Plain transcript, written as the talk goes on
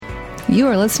You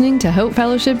are listening to Hope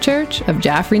Fellowship Church of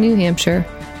Jaffrey, New Hampshire.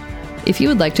 If you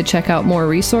would like to check out more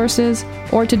resources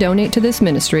or to donate to this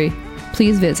ministry,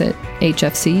 please visit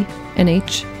hfcnh.org.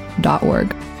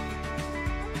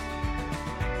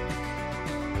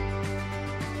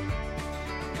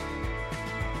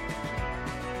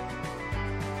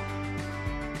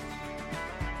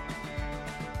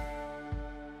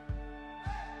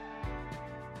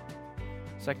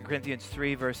 2 Corinthians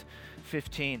 3, verse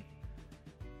 15.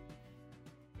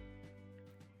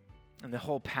 And the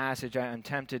whole passage, I'm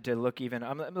tempted to look even,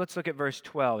 let's look at verse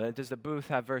 12. Does the booth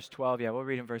have verse 12? Yeah, we'll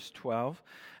read in verse 12,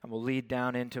 and we'll lead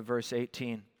down into verse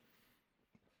 18.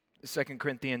 2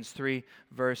 Corinthians 3,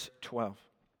 verse 12.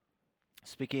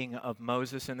 Speaking of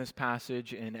Moses in this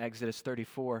passage in Exodus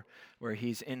 34, where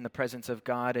he's in the presence of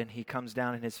God, and he comes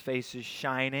down and his face is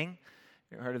shining.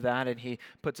 You heard of that? And he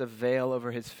puts a veil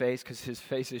over his face because his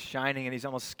face is shining, and he's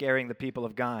almost scaring the people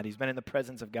of God. He's been in the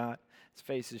presence of God. His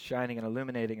face is shining and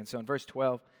illuminating. And so in verse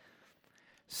 12,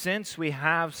 since we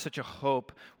have such a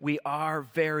hope, we are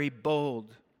very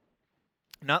bold.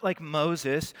 Not like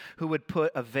Moses, who would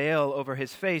put a veil over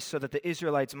his face so that the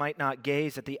Israelites might not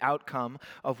gaze at the outcome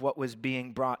of what was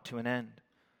being brought to an end.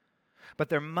 But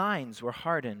their minds were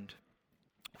hardened.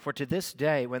 For to this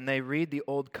day, when they read the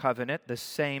Old Covenant, the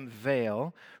same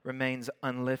veil remains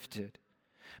unlifted,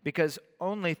 because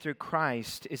only through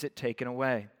Christ is it taken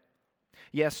away.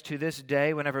 Yes, to this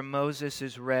day, whenever Moses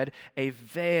is read, a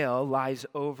veil lies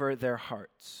over their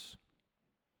hearts.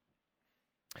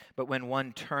 But when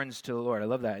one turns to the Lord, I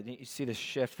love that. You see the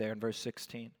shift there in verse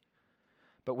 16.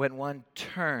 But when one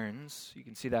turns, you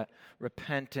can see that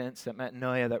repentance, that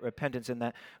metanoia, that repentance in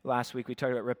that last week we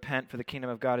talked about repent for the kingdom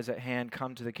of God is at hand,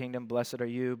 come to the kingdom, blessed are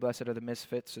you, blessed are the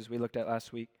misfits, as we looked at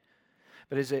last week.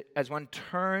 But as one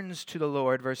turns to the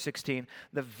Lord, verse 16,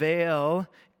 the veil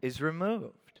is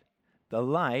removed. The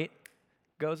light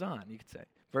goes on, you could say.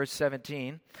 Verse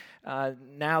 17,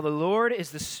 now the Lord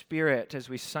is the Spirit, as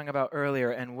we sung about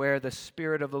earlier, and where the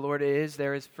Spirit of the Lord is,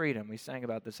 there is freedom. We sang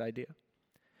about this idea.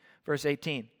 Verse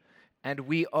 18, and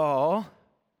we all,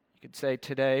 you could say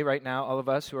today, right now, all of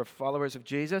us who are followers of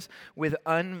Jesus, with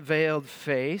unveiled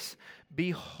face,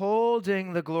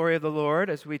 beholding the glory of the Lord,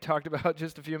 as we talked about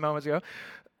just a few moments ago,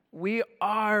 we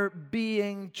are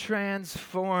being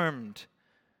transformed.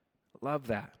 Love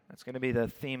that. That's going to be the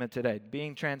theme of today.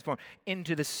 Being transformed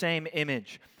into the same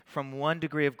image from one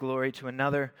degree of glory to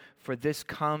another, for this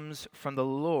comes from the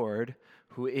Lord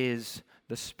who is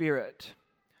the Spirit.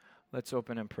 Let's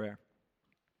open in prayer.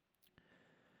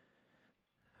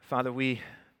 Father, we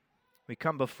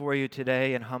come before you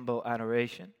today in humble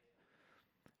adoration.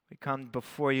 We come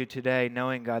before you today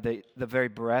knowing, God, that the very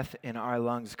breath in our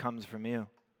lungs comes from you.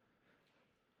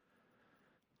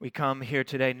 We come here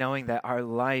today knowing that our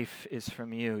life is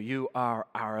from you. You are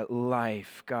our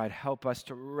life. God, help us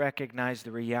to recognize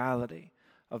the reality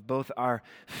of both our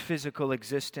physical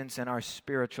existence and our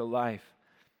spiritual life.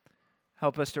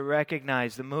 Help us to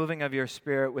recognize the moving of your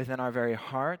Spirit within our very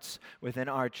hearts, within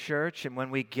our church, and when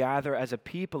we gather as a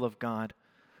people of God,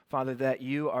 Father, that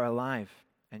you are alive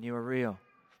and you are real.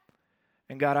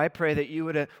 And God, I pray that you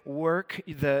would work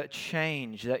the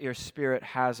change that your Spirit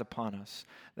has upon us,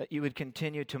 that you would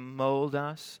continue to mold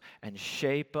us and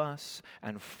shape us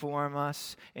and form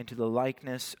us into the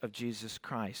likeness of Jesus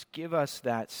Christ. Give us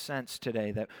that sense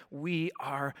today that we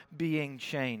are being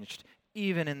changed,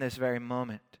 even in this very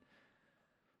moment.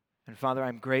 And Father,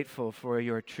 I'm grateful for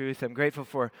your truth. I'm grateful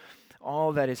for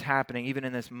all that is happening, even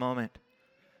in this moment.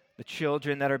 The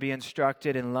children that are being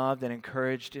instructed and loved and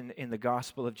encouraged in the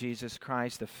gospel of Jesus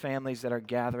Christ, the families that are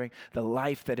gathering, the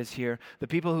life that is here, the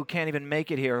people who can't even make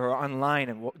it here who are online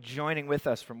and joining with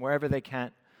us from wherever they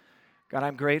can. God,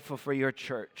 I'm grateful for your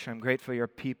church. I'm grateful for your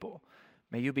people.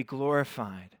 May you be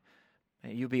glorified.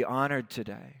 May you be honored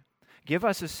today. Give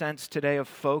us a sense today of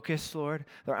focus, Lord.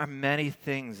 There are many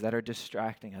things that are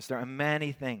distracting us. There are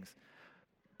many things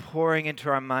pouring into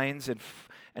our minds and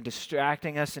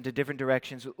distracting us into different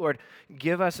directions. Lord,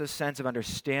 give us a sense of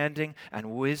understanding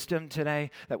and wisdom today,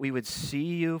 that we would see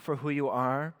you for who you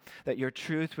are, that your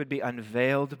truth would be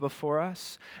unveiled before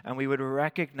us, and we would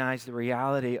recognize the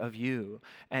reality of you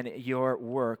and your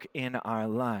work in our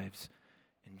lives.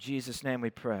 In Jesus' name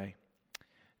we pray.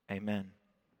 Amen.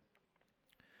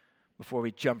 Before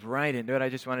we jump right into it, I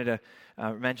just wanted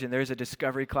to mention there's a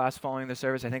discovery class following the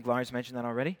service. I think Lars mentioned that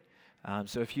already.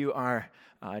 So if you are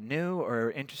new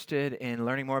or interested in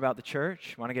learning more about the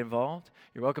church, want to get involved,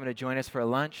 you're welcome to join us for a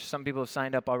lunch. Some people have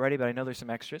signed up already, but I know there's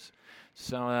some extras.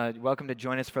 So welcome to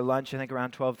join us for lunch, I think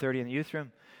around 12:30 in the youth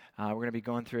room. We're going to be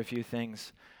going through a few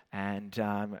things, and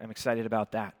I'm excited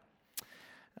about that.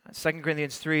 2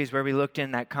 Corinthians 3 is where we looked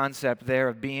in that concept there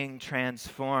of being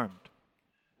transformed.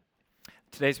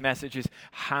 Today's message is,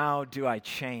 how do I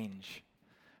change?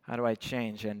 How do I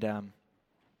change? And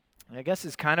I guess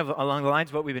it's kind of along the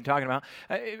lines of what we've been talking about.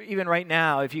 Even right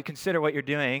now, if you consider what you're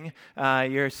doing,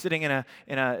 you're sitting in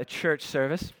a church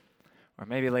service, or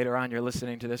maybe later on you're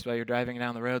listening to this while you're driving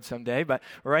down the road someday, but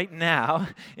right now,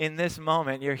 in this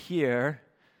moment, you're here.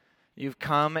 You've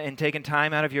come and taken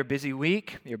time out of your busy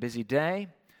week, your busy day.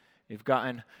 You've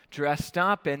gotten dressed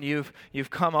up, and you've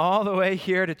come all the way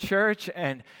here to church,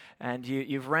 and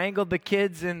you've wrangled the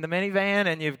kids in the minivan,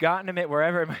 and you've gotten them at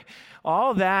wherever.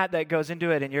 All that goes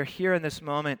into it, and you're here in this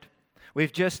moment.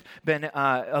 We've just been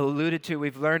alluded to.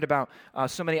 We've learned about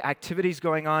so many activities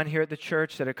going on here at the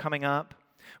church that are coming up.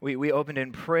 We opened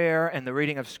in prayer and the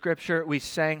reading of Scripture. We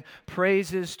sang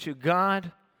praises to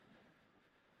God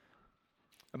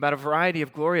about a variety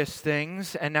of glorious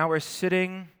things, and now we're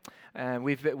sitting. And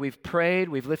we've prayed,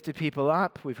 we've lifted people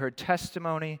up, we've heard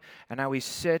testimony, and now we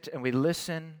sit and we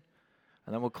listen,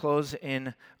 and then we'll close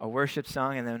in a worship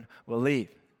song, and then we'll leave.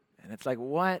 And it's like,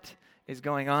 what is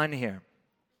going on here?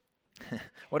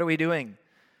 What are we doing?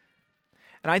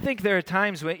 And I think there are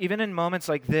times, even in moments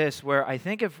like this, where I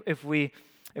think if we're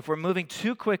moving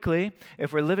too quickly,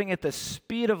 if we're living at the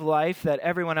speed of life that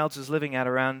everyone else is living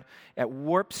at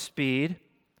warp speed,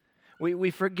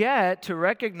 we forget to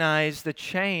recognize the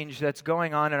change that's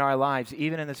going on in our lives,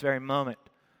 even in this very moment.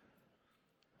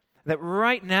 That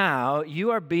right now,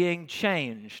 you are being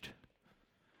changed.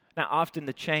 Now, often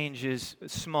the change is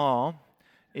small.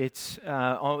 It's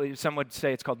some would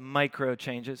say it's called micro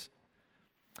changes.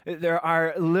 There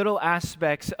are little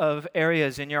aspects of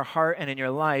areas in your heart and in your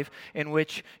life in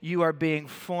which you are being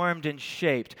formed and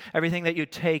shaped. Everything that you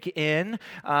take in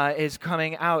is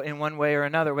coming out in one way or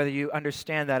another, whether you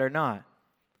understand that or not.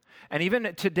 And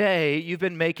even today, you've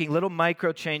been making little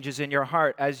micro changes in your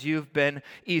heart as you've been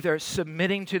either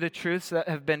submitting to the truths that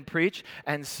have been preached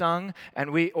and sung,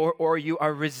 or you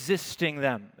are resisting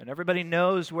them. And everybody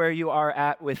knows where you are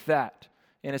at with that,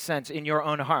 in a sense, in your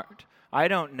own heart. I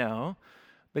don't know.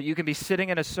 But you can be sitting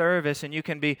in a service and you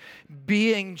can be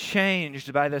being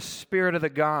changed by the Spirit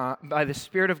of God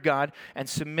and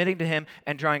submitting to Him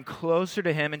and drawing closer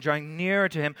to Him and drawing nearer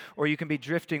to Him, or you can be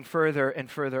drifting further and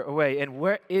further away. And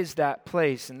where is that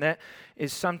place? And that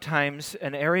is sometimes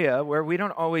an area where we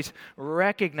don't always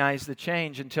recognize the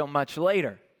change until much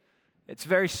later. It's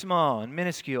very small and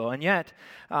minuscule, and yet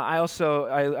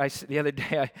the other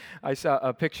day I saw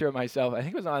a picture of myself. I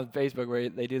think it was on Facebook where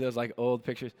they do those like old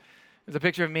pictures. There's a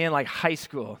picture of me in like high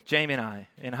school, Jamie and I,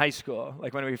 in high school,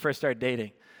 like when we first started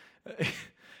dating.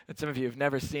 And some of you have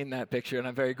never seen that picture, and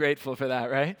I'm very grateful for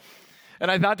that, right? And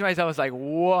I thought to myself, I was like,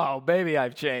 whoa, baby,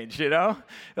 I've changed, you know?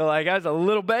 Like I was a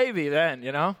little baby then,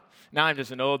 you know? Now I'm just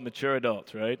an old, mature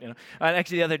adult, right? You know? And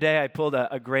actually the other day I pulled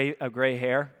a gray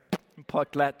hair,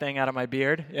 plucked that thing out of my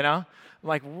beard, you know? I'm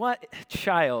like, what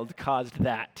child caused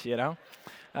that, you know?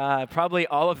 Probably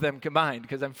all of them combined,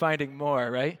 because I'm finding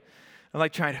more, right? I'm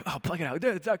like trying to, plug it out.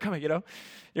 It's not coming, you know.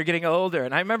 You're getting older.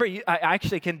 And I remember, I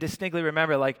actually can distinctly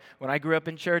remember, like, when I grew up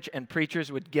in church and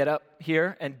preachers would get up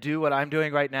here and do what I'm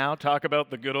doing right now, talk about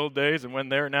the good old days and when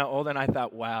they're now old. And I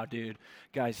thought, wow, dude,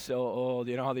 guy's so old,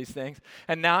 you know, all these things.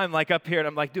 And now I'm like up here and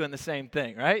I'm like doing the same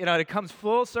thing, right? You know, it comes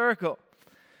full circle.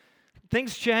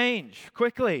 Things change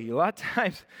quickly. A lot of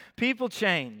times, people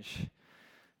change.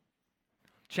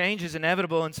 Change is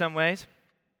inevitable in some ways.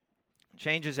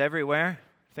 Change is everywhere.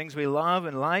 Things we love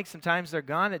and like, sometimes they're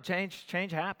gone.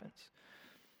 Change happens.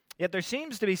 Yet there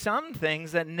seems to be some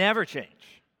things that never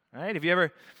change, right? Have you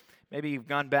ever, maybe you've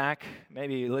gone back,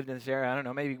 maybe you lived in this area, I don't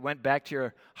know, maybe you went back to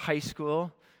your high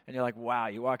school, and you're like, wow,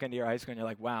 you walk into your high school, and you're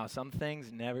like, wow, some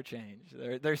things never change.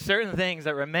 There's certain things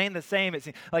that remain the same. It's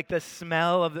like the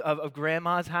smell of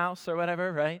grandma's house or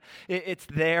whatever, right? It's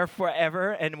there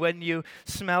forever, and when you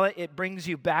smell it, it brings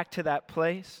you back to that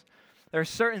place. There are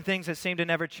certain things that seem to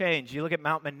never change. You look at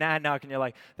Mount Monadnock and you're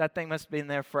like, that thing must have been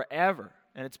there forever.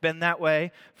 And it's been that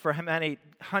way for many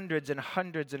hundreds and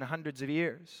hundreds and hundreds of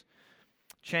years.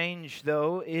 Change,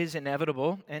 though, is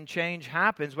inevitable, and change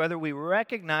happens whether we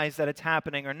recognize that it's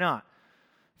happening or not.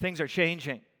 Things are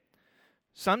changing.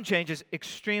 Some change is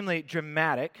extremely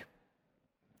dramatic,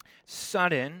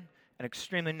 sudden, and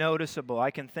extremely noticeable.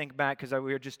 I can think back, because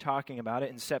we were just talking about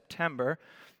it, in September.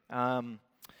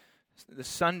 The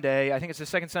Sunday, I think it's the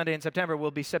second Sunday in September,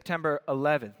 will be September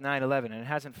 11th, 9/11, and it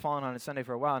hasn't fallen on a Sunday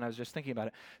for a while, and I was just thinking about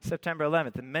it. September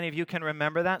 11th, and many of you can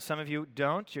remember that. Some of you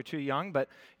don't. You're too young, but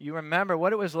you remember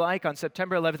what it was like on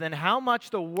September 11th and how much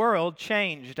the world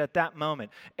changed at that moment.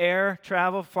 Air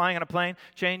travel, flying on a plane,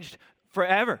 changed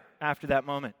forever after that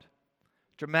moment.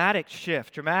 Dramatic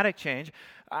shift, dramatic change.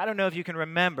 I don't know if you can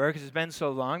remember, because it's been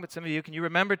so long, but some of you, can you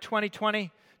remember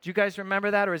 2020? Do you guys remember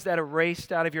that, or is that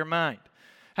erased out of your mind?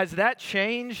 Has that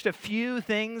changed a few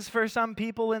things for some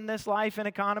people in this life and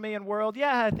economy and world?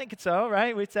 Yeah, I think it's so,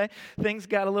 right? We'd say things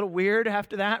got a little weird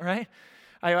after that, right?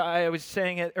 I was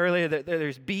saying it earlier that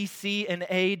there's BC and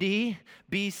AD.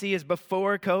 BC is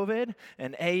before COVID,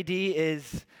 and AD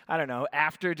is, I don't know,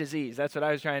 after disease. That's what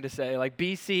I was trying to say, like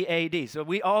BC, AD. So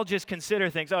we all just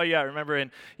consider things, oh yeah, remember in,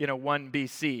 1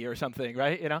 BC or something,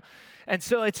 right? And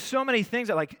so it's so many things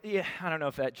that I don't know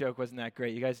if that joke wasn't that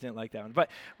great. You guys didn't like that one,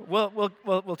 but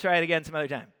we'll try it again some other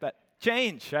time. But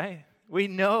change, right? We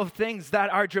know things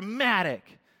that are dramatic.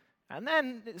 And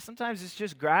then sometimes it's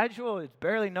just gradual. It's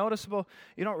barely noticeable.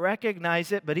 You don't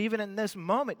recognize it, but even in this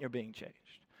moment, you're being changed.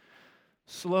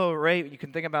 Slow rate, you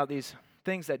can think about these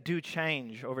things that do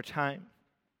change over time.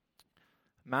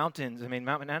 Mountains,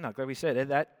 Mount Monadnock, like we said,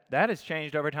 that has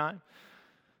changed over time.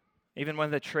 Even when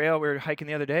the trail we were hiking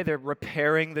the other day, they're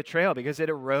repairing the trail because it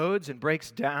erodes and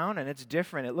breaks down, and it's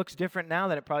different. It looks different now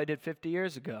than it probably did 50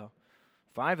 years ago,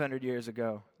 500 years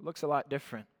ago. It looks a lot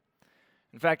different.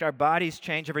 In fact, our bodies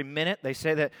change every minute. They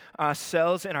say that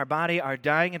cells in our body are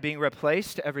dying and being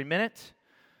replaced every minute.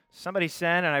 Somebody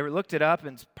said, and I looked it up,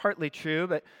 and it's partly true,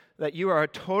 but that you are a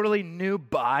totally new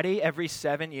body every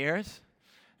 7 years.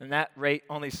 And that rate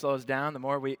only slows down the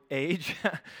more we age.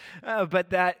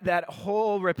 But that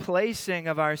whole replacing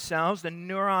of ourselves, the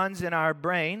neurons in our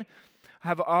brain,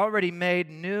 have already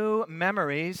made new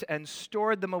memories and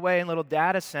stored them away in little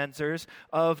data sensors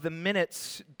of the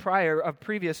minutes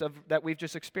previous that we've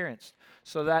just experienced.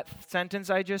 So that sentence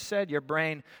I just said, your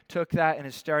brain took that and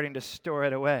is starting to store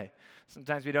it away.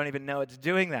 Sometimes we don't even know it's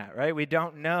doing that, right? We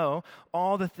don't know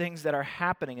all the things that are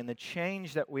happening and the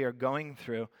change that we are going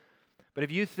through. But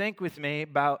if you think with me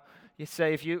about, you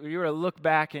say, if you were to look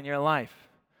back in your life,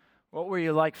 what were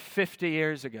you like 50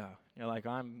 years ago? You're like,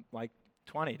 I'm like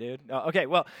 20, dude. Okay,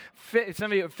 well,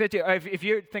 some of you 50. If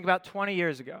you think about 20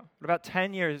 years ago, what about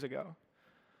 10 years ago?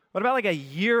 What about like a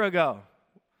year ago?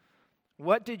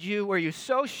 What were you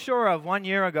so sure of 1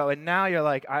 year ago, and now you're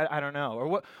like, I don't know?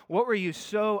 Or what were you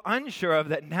so unsure of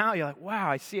that now you're like, wow,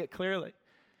 I see it clearly?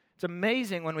 It's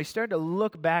amazing when we start to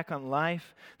look back on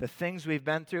life, the things we've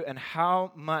been through, and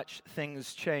how much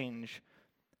things change.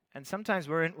 And sometimes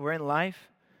we're in life,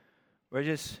 we're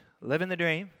just living the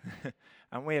dream,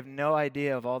 and we have no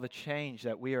idea of all the change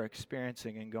that we are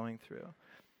experiencing and going through.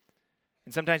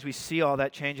 And sometimes we see all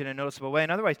that change in a noticeable way. In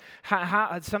other ways,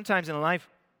 sometimes in life,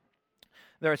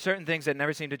 there are certain things that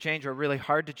never seem to change or are really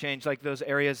hard to change, like those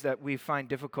areas that we find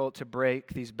difficult to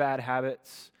break, these bad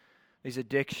habits, these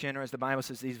addiction, or as the Bible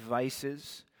says, these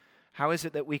vices. How is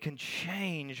it that we can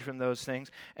change from those things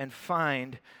and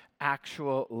find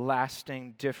actual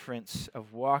lasting difference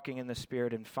of walking in the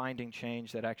Spirit and finding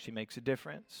change that actually makes a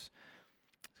difference?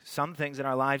 Some things in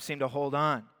our lives seem to hold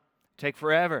on, take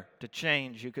forever to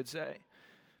change, you could say.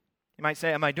 You might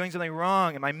say, am I doing something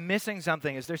wrong? Am I missing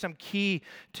something? Is there some key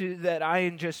that I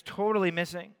am just totally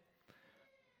missing?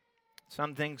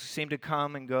 Some things seem to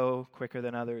come and go quicker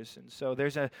than others. And so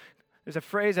there's a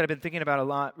phrase that I've been thinking about a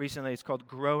lot recently. It's called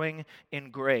growing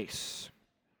in grace.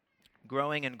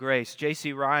 Growing in grace.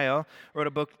 J.C. Ryle wrote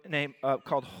a book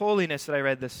called Holiness that I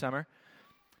read this summer.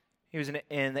 He was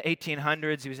in the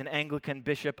 1800s. He was an Anglican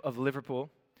bishop of Liverpool.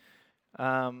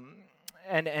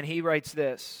 And he writes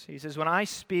this. He says, when I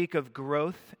speak of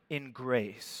growth in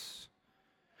grace,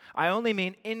 I only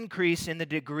mean increase in the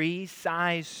degree,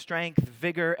 size, strength,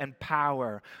 vigor, and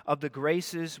power of the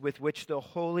graces with which the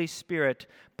Holy Spirit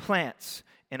plants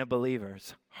in a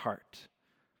believer's heart.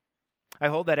 I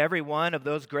hold that every one of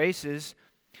those graces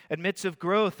admits of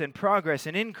growth and progress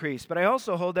and increase, but I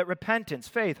also hold that repentance,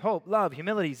 faith, hope, love,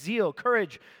 humility, zeal,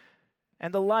 courage,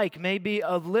 and the like may be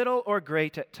of little or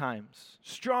great at times,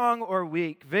 strong or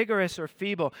weak, vigorous or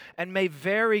feeble, and may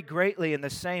vary greatly in the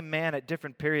same man at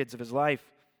different periods of his life,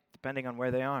 depending on where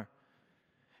they are.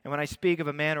 And when I speak of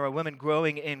a man or a woman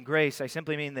growing in grace, I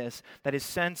simply mean this, that his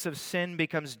sense of sin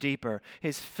becomes deeper,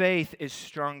 his faith is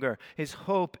stronger, his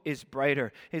hope is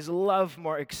brighter, his love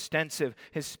more extensive,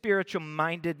 his spiritual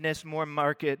mindedness more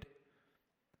marked.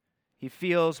 He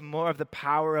feels more of the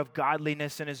power of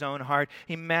godliness in his own heart.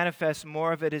 He manifests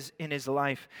more of it in his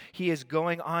life. He is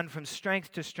going on from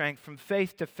strength to strength, from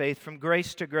faith to faith, from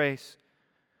grace to grace.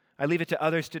 I leave it to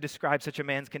others to describe such a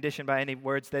man's condition by any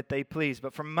words that they please.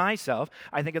 But for myself,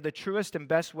 I think of the truest and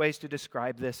best ways to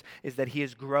describe this is that he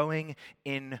is growing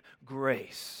in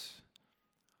grace.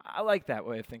 I like that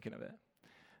way of thinking of it.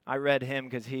 I read him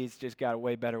because he's just got a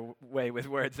way better way with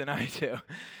words than I do.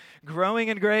 Growing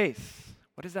in grace.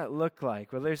 What does that look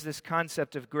like? Well, there's this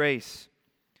concept of grace.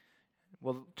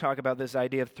 We'll talk about this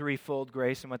idea of threefold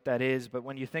grace and what that is. But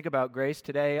when you think about grace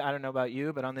today, I don't know about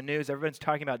you, but on the news, everyone's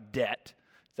talking about debt.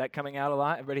 Is that coming out a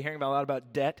lot? Everybody hearing about a lot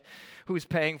about debt? Who's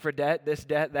paying for debt? This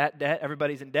debt, that debt.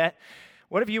 Everybody's in debt.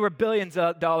 What if you were billions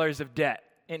of dollars of debt,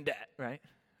 in debt, right?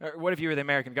 Or what if you were the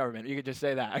American government? You could just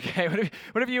say that, okay?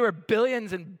 What if you were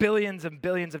billions and billions and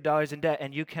billions of dollars in debt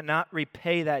and you cannot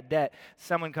repay that debt?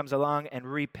 Someone comes along and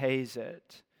repays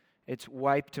it. It's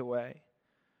wiped away.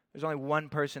 There's only one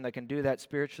person that can do that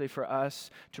spiritually for us,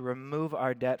 to remove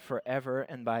our debt forever,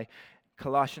 and by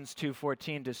Colossians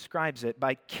 2:14 describes it,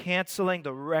 by canceling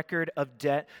the record of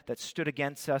debt that stood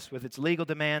against us with its legal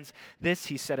demands. This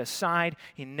he set aside,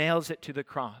 he nails it to the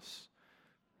cross.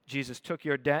 Jesus took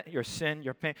your debt, your sin,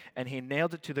 your pain, and he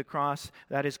nailed it to the cross.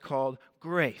 That is called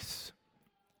grace.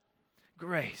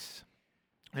 Grace.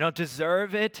 We don't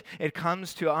deserve it. It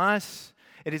comes to us.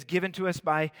 It is given to us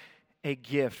by a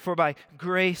gift. For by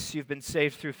grace you've been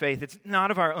saved through faith. It's not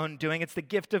of our own doing. It's the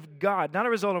gift of God, not a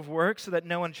result of works, so that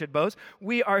no one should boast.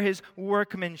 We are his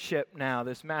workmanship now,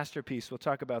 this masterpiece. We'll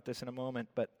talk about this in a moment,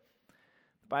 but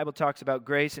the Bible talks about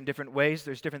grace in different ways.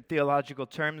 There's different theological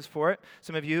terms for it.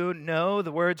 Some of you know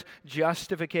the words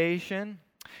justification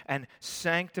and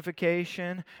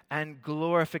sanctification and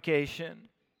glorification.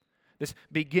 This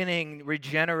beginning,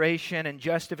 regeneration and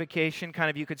justification, kind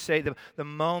of you could say the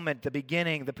moment, the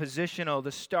beginning, the positional,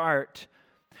 the start.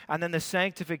 And then the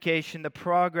sanctification, the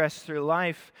progress through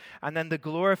life. And then the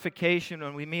glorification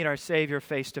when we meet our Savior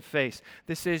face to face.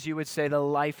 This is, you would say, the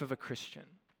life of a Christian.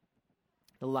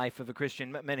 The life of a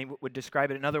Christian. Many would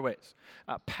describe it in other ways.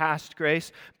 Past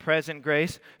grace, present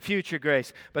grace, future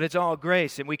grace. But it's all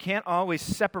grace, and we can't always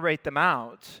separate them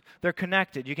out. They're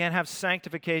connected. You can't have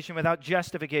sanctification without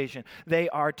justification. They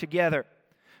are together.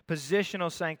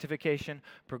 Positional sanctification,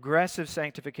 progressive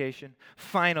sanctification,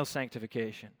 final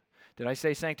sanctification. Did I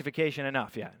say sanctification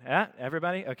enough yet? Yeah?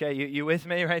 Everybody? Okay, you with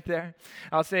me right there?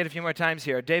 I'll say it a few more times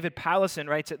here. David Powlison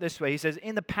writes it this way. He says,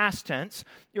 in the past tense,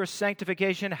 your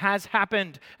sanctification has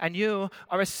happened, and you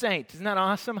are a saint. Isn't that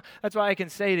awesome? That's why I can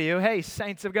say to you, hey,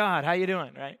 saints of God, how you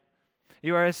doing, right?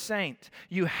 You are a saint.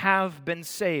 You have been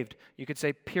saved. You could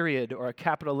say period or a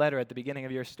capital letter at the beginning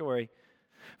of your story.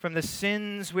 From the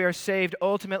sins we are saved,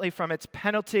 ultimately from its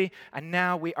penalty, and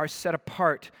now we are set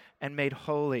apart and made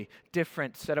holy,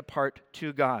 different, set apart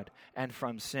to God and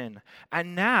from sin.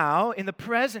 And now, in the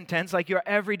present tense, like your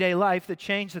everyday life, the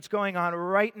change that's going on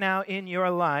right now in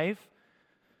your life,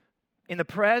 in the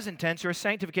present tense, your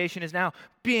sanctification is now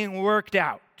being worked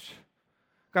out.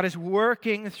 God is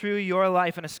working through your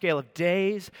life on a scale of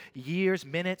days, years,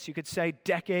 minutes, you could say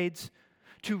decades,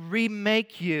 to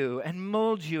remake you and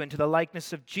mold you into the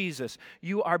likeness of Jesus.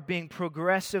 You are being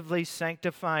progressively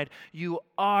sanctified. You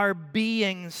are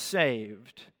being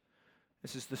saved.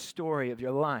 This is the story of your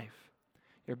life.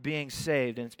 You're being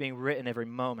saved, and it's being written every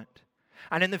moment.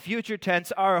 And in the future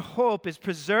tense, our hope is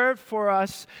preserved for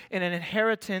us in an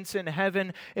inheritance in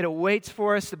heaven. It awaits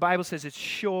for us. The Bible says it's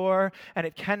sure, and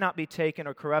it cannot be taken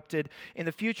or corrupted. In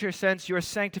the future sense, your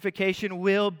sanctification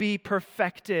will be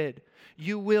perfected.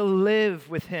 You will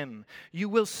live with him. You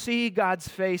will see God's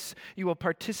face. You will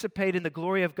participate in the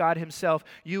glory of God himself.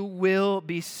 You will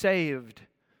be saved.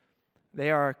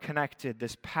 They are connected.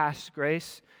 This past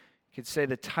grace, you could say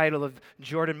the title of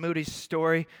Jordan Moody's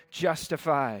story,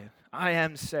 Justified. I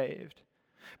am saved.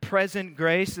 Present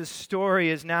grace, the story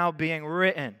is now being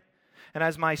written. And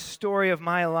as my story of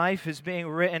my life is being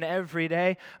written every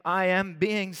day, I am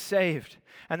being saved.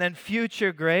 And then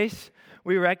future grace,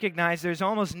 we recognize there's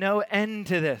almost no end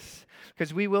to this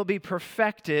because we will be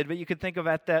perfected, but you could think of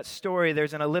at that story,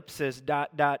 there's an ellipsis, ...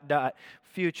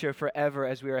 future forever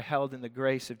as we are held in the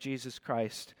grace of Jesus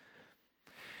Christ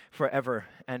forever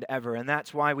and ever. And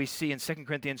that's why we see in 2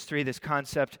 Corinthians 3 this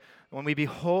concept, when we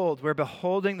behold, we're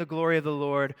beholding the glory of the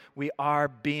Lord, we are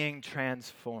being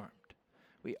transformed.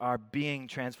 We are being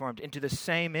transformed into the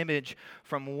same image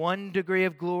from one degree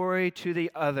of glory to the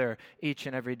other each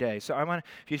and every day. So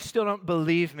if you still don't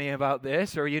believe me about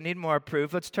this or you need more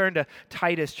proof, let's turn to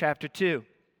Titus chapter 2.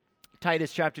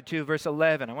 Titus chapter 2, verse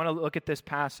 11. I want to look at this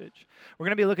passage. We're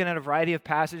going to be looking at a variety of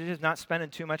passages, not spending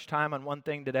too much time on one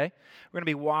thing today. We're going to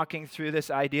be walking through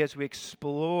this idea as we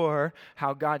explore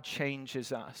how God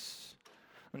changes us.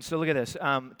 And so look at this,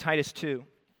 Titus 2,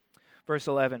 verse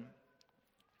 11.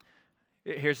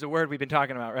 Here's the word we've been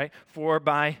talking about, right? For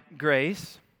by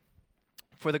grace,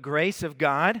 for the grace of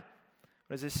God,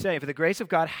 what does this say? For the grace of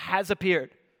God has appeared.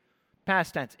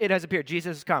 Past tense, it has appeared.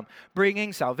 Jesus has come,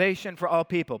 bringing salvation for all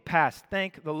people. Past,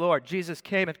 thank the Lord. Jesus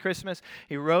came at Christmas.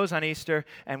 He rose on Easter,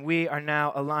 and we are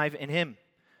now alive in him.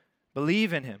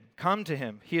 Believe in him. Come to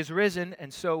him. He is risen,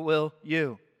 and so will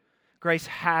you. Grace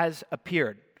has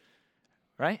appeared,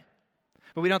 right?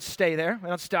 But we don't stay there. We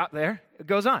don't stop there. It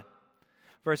goes on.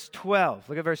 Verse 12.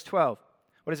 Look at verse 12.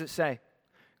 What does it say?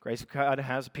 Grace of God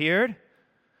has appeared,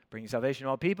 bringing salvation to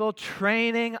all people,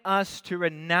 training us to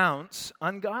renounce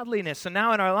ungodliness. So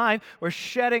now in our life, we're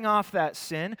shedding off that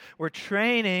sin. We're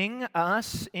training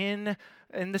us in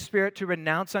the Spirit to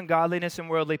renounce ungodliness and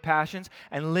worldly passions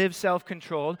and live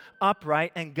self-controlled,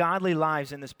 upright, and godly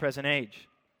lives in this present age.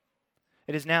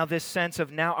 It is now this sense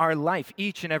of now our life,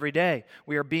 each and every day.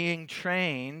 We are being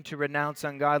trained to renounce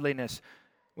ungodliness.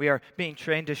 We are being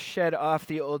trained to shed off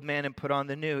the old man and put on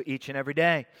the new each and every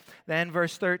day. Then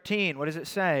verse 13, what does it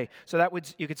say? So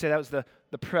you could say that was the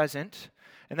present.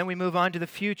 And then we move on to the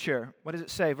future. What does it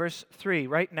say? Verse 3,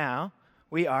 right now,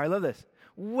 we are, love this,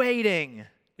 waiting.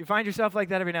 You find yourself like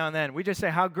that every now and then. We just say,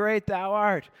 how great thou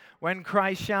art when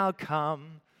Christ shall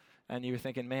come. And you're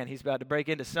thinking, man, he's about to break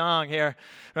into song here,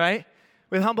 right?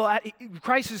 With humble,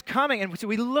 Christ is coming, and so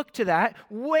we look to that,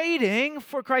 waiting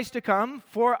for Christ to come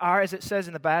for our, as it says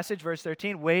in the passage, verse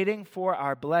 13, waiting for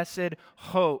our blessed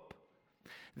hope.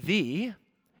 You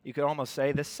could almost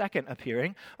say, the second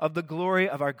appearing of the glory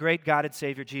of our great God and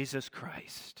Savior, Jesus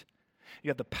Christ. You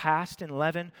have the past in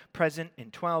 11, present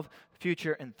in 12,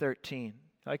 future in 13.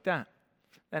 Like that.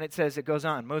 Then it says, it goes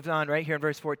on, moves on right here in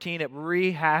verse 14. It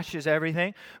rehashes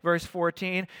everything. Verse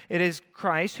 14, it is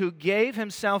Christ who gave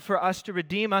himself for us to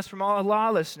redeem us from all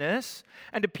lawlessness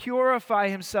and to purify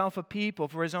himself a people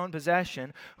for his own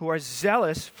possession who are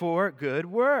zealous for good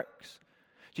works.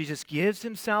 Jesus gives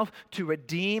himself to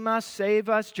redeem us, save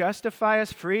us, justify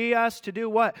us, free us to do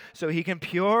what? So he can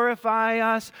purify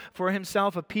us for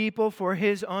himself, a people for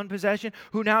his own possession,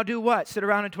 who now do what? Sit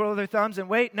around and twiddle their thumbs and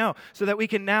wait? No, so that we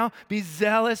can now be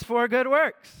zealous for good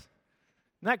works. Isn't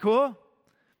that cool?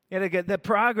 You got to get the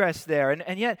progress there.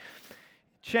 And yet,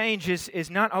 change is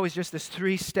not always just this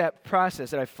three-step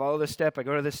process that I follow this step, I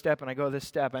go to this step, and I go to this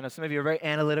step. I know some of you are very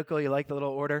analytical. You like the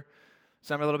little order.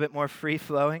 Some are a little bit more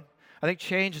free-flowing. I think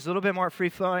change is a little bit more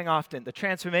free-flowing often. The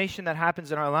transformation that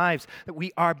happens in our lives, that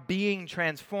we are being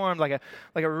transformed like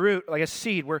a root, like a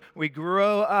seed, where we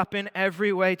grow up in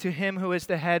every way to him who is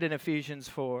the head in Ephesians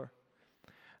 4.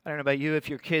 I don't know about you, if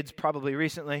your kids probably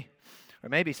recently, or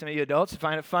maybe some of you adults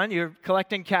find it fun, you're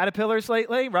collecting caterpillars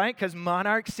lately, right? Because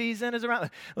monarch season is around.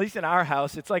 At least in our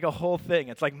house, it's like a whole thing.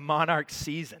 It's like monarch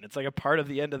season. It's like a part of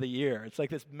the end of the year. It's like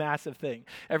this massive thing.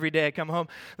 Every day I come home,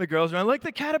 the girls are around, look,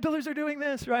 the caterpillars are doing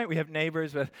this, right? We have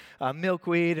neighbors with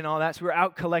milkweed and all that, so we're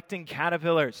out collecting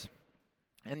caterpillars.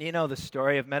 And you know the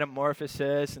story of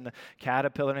metamorphosis and the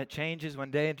caterpillar, and it changes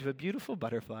one day into a beautiful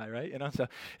butterfly, right? You know, so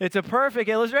it's a perfect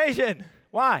illustration.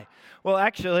 Why? Well,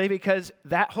 actually, because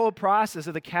that whole process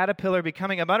of the caterpillar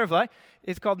becoming a butterfly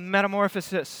is called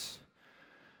metamorphosis.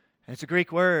 And it's a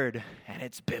Greek word, and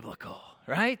it's biblical,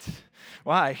 right?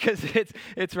 Why? Because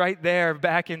it's right there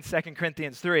back in 2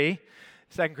 Corinthians 3.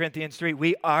 2 Corinthians 3,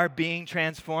 we are being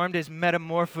transformed as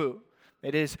metamorpho.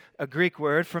 It is a Greek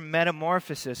word for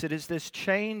metamorphosis. It is this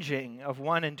changing of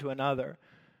one into another.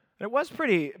 And it was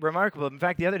pretty remarkable. In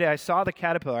fact, the other day I saw the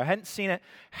caterpillar. I hadn't seen it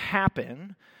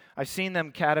happen. I've seen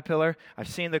them caterpillar. I've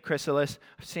seen the chrysalis.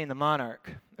 I've seen the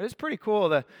monarch. It was pretty cool.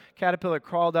 The caterpillar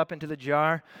crawled up into the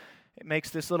jar. It makes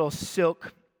this little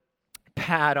silk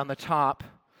pad on the top.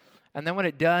 And then what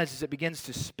it does is it begins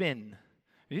to spin.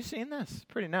 Have you seen this? It's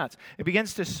pretty nuts. It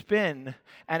begins to spin,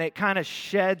 and it kind of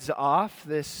sheds off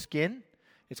this skin.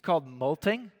 It's called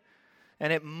molting,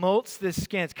 and it molts this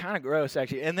skin. It's kind of gross,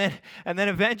 actually. And then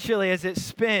eventually, as it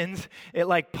spins, it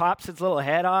like pops its little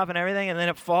head off and everything, and then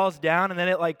it falls down, and then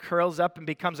it like curls up and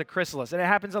becomes a chrysalis. And it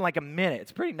happens in like a minute.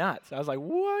 It's pretty nuts. I was like,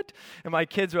 what? And my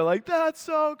kids were like, that's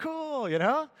so cool, you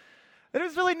know? It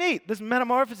was really neat, this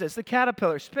metamorphosis, the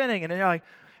caterpillar spinning, and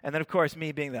then of course,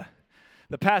 me being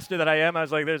the pastor that I am, I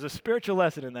was like, there's a spiritual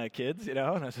lesson in that, kids, you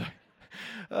know? And I was like,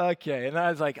 okay. And I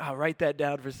was like, I'll write that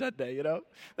down for Sunday, you know?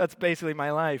 That's basically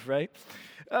my life, right?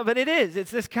 But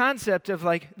it's this concept of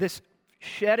like this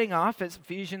shedding off. It's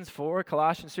Ephesians 4,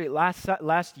 Colossians 3.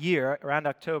 Last year, around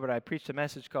October, I preached a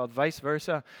message called Vice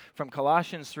Versa from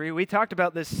Colossians 3. We talked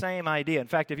about this same idea. In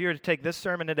fact, if you were to take this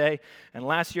sermon today and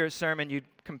last year's sermon, you'd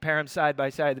compare them side by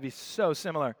side. They'd be so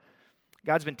similar.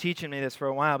 God's been teaching me this for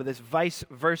a while, but this vice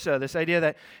versa, this idea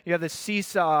that you have this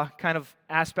seesaw kind of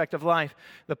aspect of life,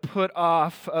 the put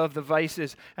off of the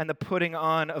vices and the putting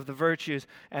on of the virtues,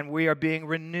 and we are being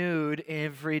renewed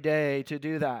every day to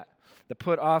do that. The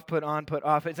put off, put on, put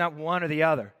off. It's not one or the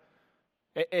other.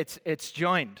 It's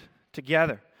joined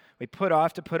together. We put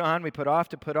off to put on, we put off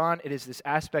to put on. It is this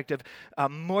aspect of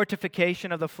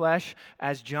mortification of the flesh,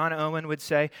 as John Owen would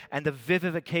say, and the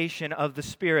vivification of the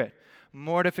spirit.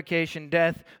 Mortification,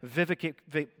 death,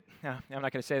 I'm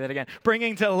not going to say that again.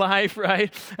 Bringing to life,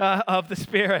 right, of the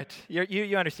Spirit.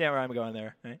 You understand where I'm going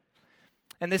there, right?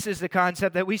 And this is the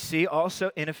concept that we see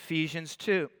also in Ephesians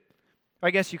 2. I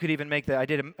guess you could even make I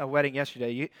did a wedding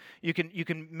yesterday. You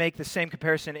can make the same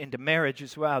comparison into marriage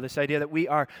as well. This idea that we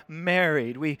are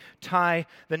married. We tie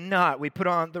the knot. We put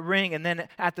on the ring. And then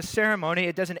at the ceremony,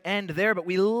 it doesn't end there, but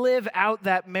we live out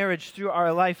that marriage through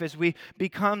our life as we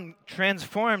become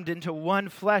transformed into one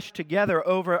flesh together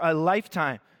over a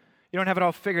lifetime. You don't have it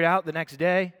all figured out the next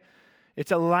day.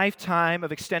 It's a lifetime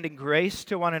of extending grace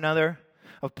to one another,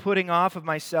 of putting off of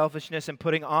my selfishness and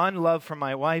putting on love for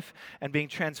my wife and being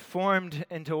transformed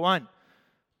into one.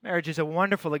 Marriage is a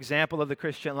wonderful example of the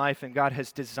Christian life, and God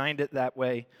has designed it that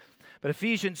way. But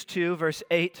Ephesians 2, verse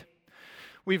 8,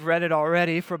 we've read it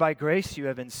already. For by grace you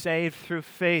have been saved through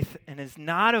faith, and it is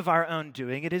not of our own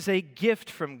doing. It is a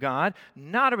gift from God,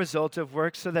 not a result of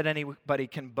works so that anybody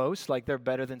can boast like they're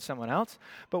better than someone else.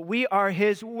 But we are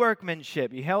His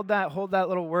workmanship. You hold that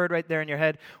little word right there in your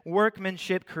head.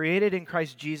 Workmanship created in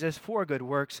Christ Jesus for good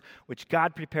works, which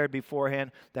God prepared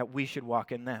beforehand that we should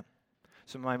walk in them.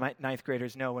 Some of my ninth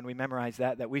graders know when we memorize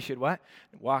that we should what?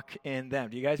 Walk in them.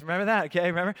 Do you guys remember that? Okay,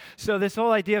 remember? So this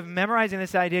whole idea of memorizing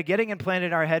this idea, getting implanted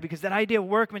in our head, because that idea of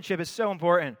workmanship is so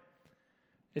important.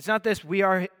 It's not this, we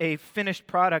are a finished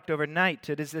product overnight.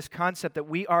 It is this concept that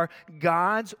we are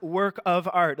God's work of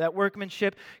art. That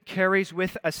workmanship carries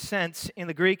with a sense in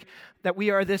the Greek that we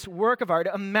are this work of art,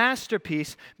 a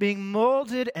masterpiece being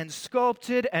molded and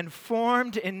sculpted and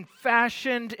formed and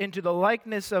fashioned into the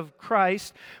likeness of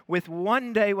Christ, with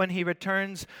one day when He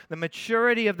returns, the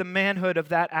maturity of the manhood of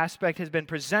that aspect has been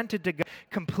presented to God,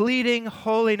 completing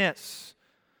holiness.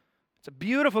 It's a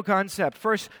beautiful concept.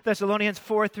 1 Thessalonians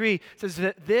 4:3 says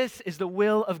that this is the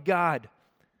will of God.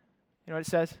 You know what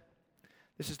it says?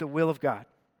 This is the will of God.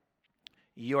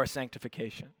 Your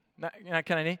sanctification. Not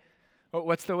kind of neat?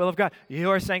 What's the will of God?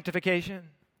 Your sanctification.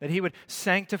 That He would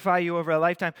sanctify you over a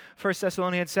lifetime. 1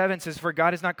 Thessalonians 7 says, for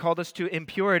God has not called us to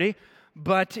impurity,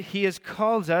 but He has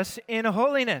called us in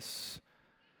holiness,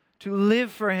 to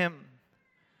live for Him.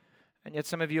 And yet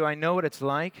some of you, I know what it's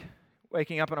like,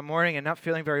 waking up in the morning and not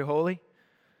feeling very holy,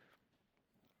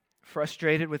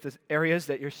 frustrated with the areas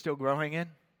that you're still growing in.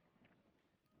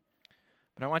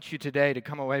 But I want you today to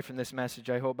come away from this message,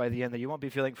 I hope by the end, that you won't be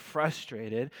feeling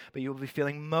frustrated, but you will be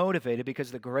feeling motivated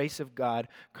because the grace of God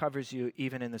covers you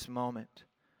even in this moment.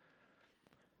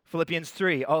 Philippians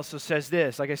 3 also says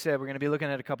this. Like I said, we're going to be looking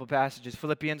at a couple passages.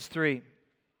 Philippians 3,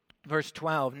 verse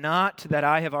 12. Not that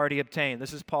I have already obtained.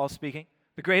 This is Paul speaking,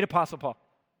 the great apostle Paul.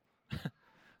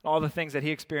 All the things that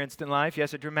he experienced in life.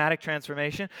 Yes, a dramatic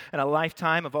transformation and a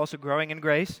lifetime of also growing in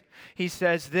grace. He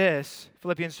says this,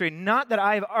 Philippians 3, not that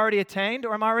I have already attained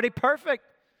or I'm already perfect.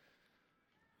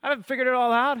 I haven't figured it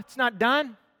all out. It's not done.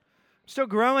 I'm still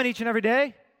growing each and every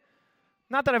day.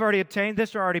 Not that I've already obtained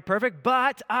this or already perfect,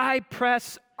 but I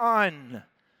press on.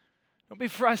 Don't be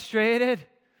frustrated.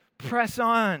 Press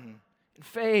on in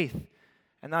faith.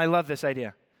 And I love this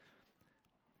idea.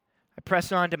 I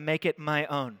press on to make it my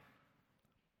own.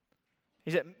 He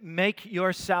said, make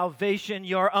your salvation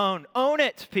your own. Own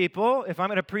it, people. If I'm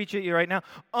going to preach at you right now,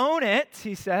 own it,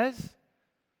 he says.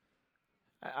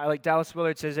 I like Dallas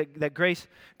Willard says that grace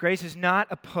is not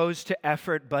opposed to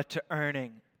effort, but to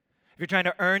earning. If you're trying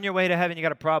to earn your way to heaven, you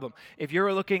got a problem. If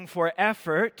you're looking for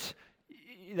effort,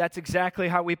 that's exactly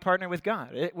how we partner with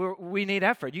God. We need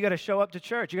effort. You got to show up to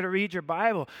church. You got to read your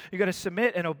Bible. You got to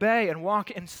submit and obey and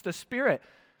walk in the Spirit.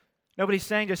 Nobody's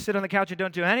saying just sit on the couch and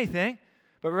don't do anything.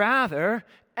 But rather,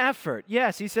 effort.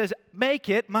 Yes, he says, make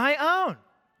it my own.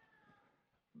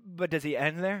 But does he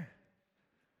end there?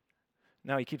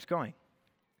 No, he keeps going.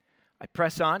 I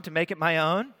press on to make it my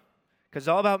own, because it's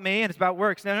all about me and it's about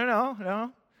works.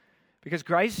 No. Because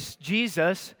Christ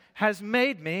Jesus has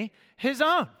made me His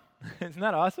own. Isn't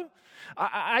that awesome?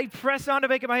 I press on to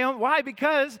make it my own. Why?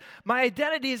 Because my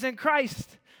identity is in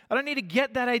Christ. I don't need to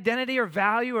get that identity or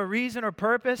value or reason or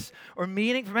purpose or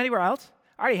meaning from anywhere else.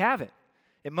 I already have it.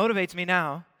 It motivates me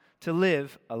now to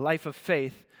live a life of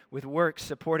faith with works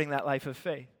supporting that life of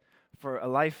faith. For a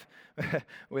life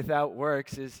without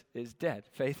works is dead.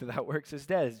 Faith without works is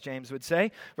dead, as James would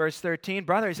say. Verse 13,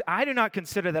 brothers, I do not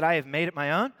consider that I have made it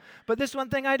my own, but this one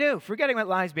thing I do, forgetting what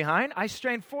lies behind, I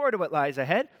strain forward to what lies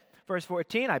ahead. Verse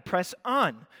 14, I press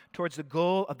on towards the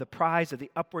goal of the prize of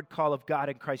the upward call of God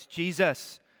in Christ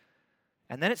Jesus.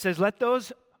 And then it says, let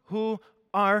those who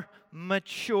are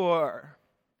mature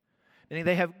meaning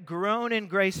they have grown in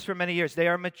grace for many years. They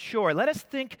are mature. Let us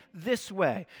think this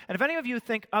way. And if any of you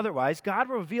think otherwise, God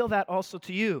will reveal that also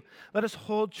to you. Let us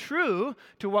hold true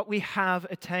to what we have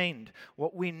attained,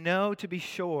 what we know to be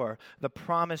sure, the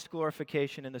promised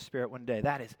glorification in the Spirit one day.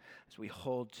 That is, as we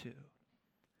hold to.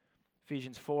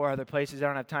 Ephesians 4, other places. I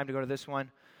don't have time to go to this one.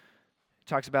 It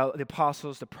talks about the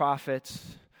apostles, the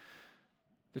prophets,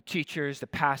 the teachers, the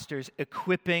pastors,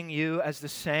 equipping you as the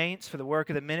saints for the work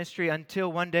of the ministry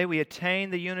until one day we attain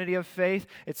the unity of faith.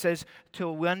 It says,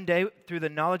 till one day, through the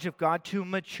knowledge of God, to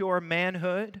mature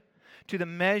manhood, to the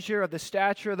measure of the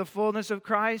stature of the fullness of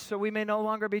Christ, so we may no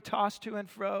longer be tossed to and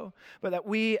fro, but that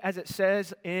we, as it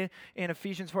says in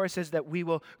Ephesians 4, it says that we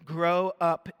will grow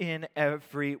up in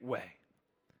every way.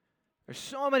 There's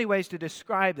so many ways to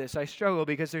describe this. I struggle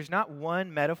because there's not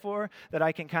one metaphor that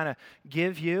I can kind of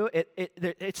give you.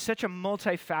 It's such a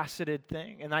multifaceted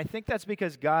thing. And I think that's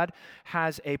because God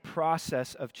has a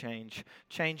process of change.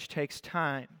 Change takes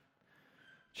time.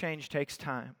 Change takes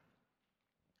time.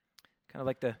 Kind of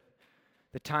like the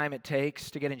time it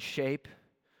takes to get in shape,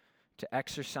 to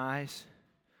exercise.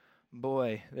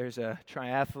 Boy, there's a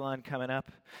triathlon coming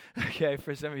up, okay,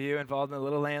 for some of you involved in the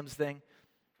Little Lambs thing.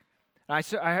 I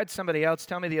had somebody else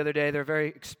tell me the other day, they're a very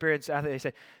experienced athlete, they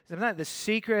said, sometimes the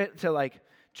secret to like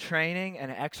training and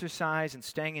exercise and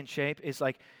staying in shape is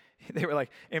like, they were like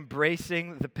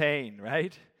embracing the pain,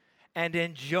 right? And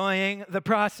enjoying the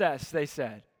process, they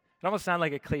said. It almost sounded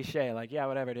like a cliche, like, yeah,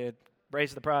 whatever, dude,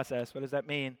 embrace the process. What does that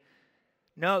mean?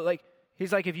 No, like,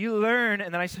 he's like, if you learn,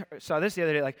 and then I saw this the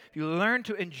other day, like, if you learn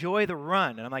to enjoy the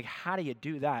run, and I'm like, how do you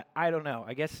do that? I don't know.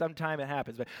 I guess sometime it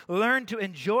happens, but learn to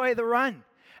enjoy the run.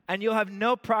 And you'll have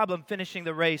no problem finishing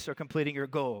the race or completing your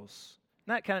goals.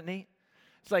 Isn't that kind of neat?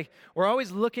 It's like we're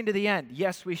always looking to the end.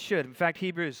 Yes, we should. In fact,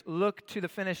 Hebrews, look to the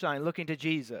finish line, looking to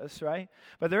Jesus, right?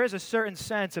 But there is a certain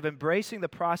sense of embracing the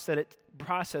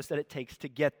process that it takes to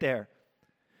get there.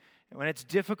 And when it's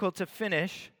difficult to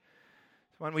finish,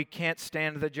 it's when we can't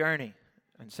stand the journey.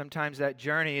 And sometimes that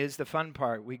journey is the fun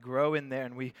part. We grow in there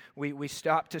and we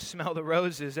stop to smell the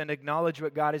roses and acknowledge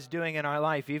what God is doing in our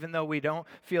life, even though we don't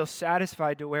feel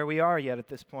satisfied to where we are yet at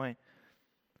this point.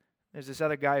 There's this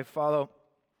other guy I follow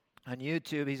on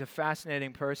YouTube. He's a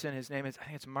fascinating person. His name is, I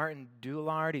think it's Martin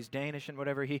Doolard. He's Danish and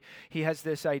whatever. He has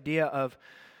this idea of,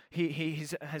 he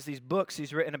has these books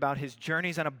he's written about his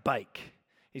journeys on a bike.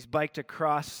 He's biked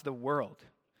across the world.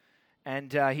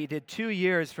 And he did 2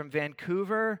 years from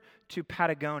Vancouver to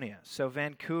Patagonia. So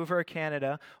Vancouver,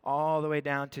 Canada, all the way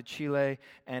down to Chile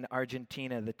and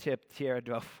Argentina, the tip, Tierra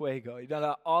del Fuego. He did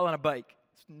that all on a bike.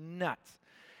 It's nuts.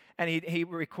 And he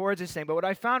records this thing. But what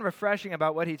I found refreshing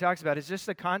about what he talks about is just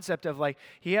the concept of, like,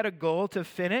 he had a goal to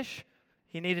finish.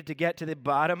 He needed to get to the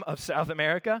bottom of South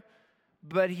America.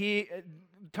 But he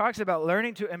talks about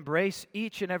learning to embrace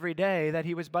each and every day that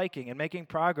he was biking and making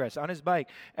progress on his bike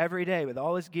every day with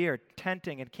all his gear,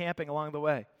 tenting and camping along the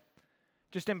way.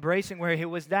 Just embracing where he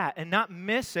was at and not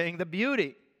missing the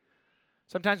beauty.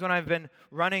 Sometimes when I've been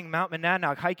running Mount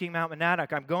Monadnock, hiking Mount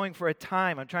Monadnock, I'm going for a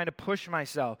time, I'm trying to push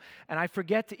myself, and I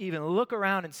forget to even look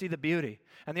around and see the beauty.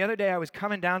 And the other day I was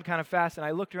coming down kind of fast, and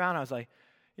I looked around, and I was like,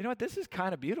 you know what, this is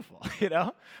kind of beautiful, you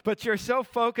know? But you're so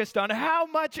focused on how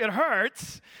much it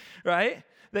hurts, right,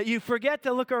 that you forget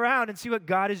to look around and see what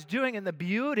God is doing in the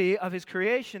beauty of His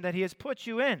creation that He has put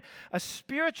you in. A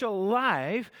spiritual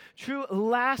life, true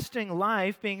lasting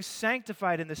life, being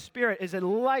sanctified in the Spirit, is a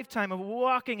lifetime of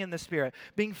walking in the Spirit,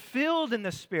 being filled in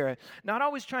the Spirit, not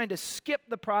always trying to skip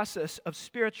the process of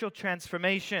spiritual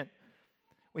transformation.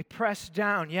 We press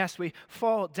down, yes, we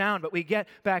fall down, but we get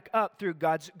back up through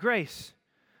God's grace.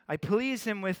 I please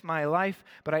Him with my life,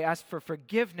 but I ask for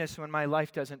forgiveness when my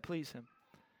life doesn't please Him.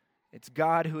 It's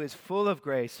God who is full of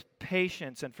grace,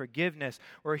 patience, and forgiveness.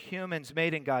 We're humans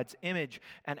made in God's image.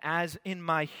 And as in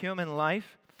my human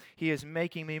life, He is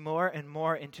making me more and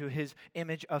more into His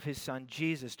image of His Son,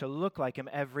 Jesus, to look like Him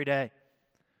every day.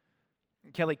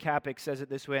 Kelly Kapic says it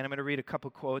this way, and I'm going to read a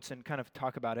couple quotes and kind of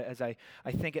talk about it as I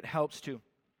think it helps to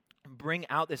bring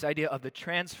out this idea of the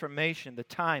transformation, the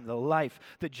time, the life,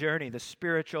 the journey, the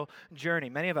spiritual journey.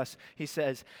 Many of us, he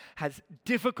says, has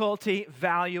difficulty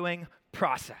valuing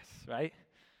process, right?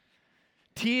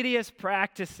 Tedious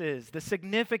practices, the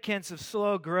significance of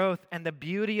slow growth, and the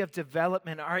beauty of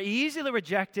development are easily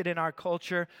rejected in our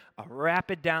culture of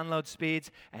rapid download speeds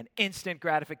and instant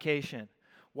gratification.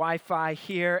 Wi-Fi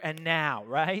here and now,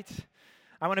 right?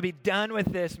 I want to be done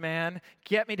with this, man.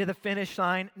 Get me to the finish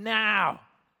line now.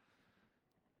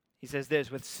 He says this,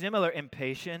 with similar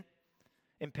impatience,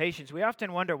 we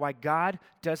often wonder why God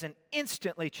doesn't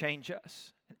instantly change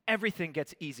us and everything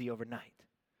gets easy overnight.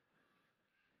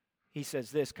 He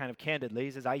says this kind of candidly.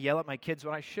 He says, I yell at my kids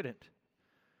when I shouldn't.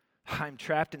 I'm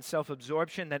trapped in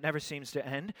self-absorption that never seems to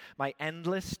end. My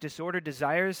endless, disordered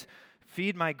desires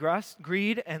feed my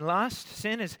greed and lust.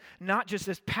 Sin is not just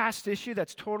this past issue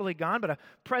that's totally gone, but a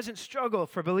present struggle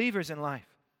for believers in life.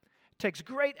 It takes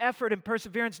great effort and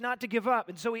perseverance not to give up.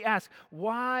 And so we ask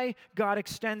why God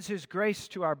extends His grace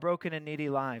to our broken and needy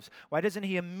lives. Why doesn't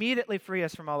He immediately free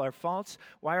us from all our faults?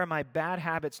 Why are my bad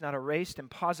habits not erased and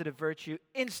positive virtue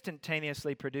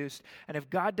instantaneously produced? And if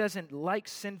God doesn't like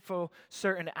sinful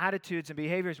certain attitudes and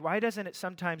behaviors, why doesn't it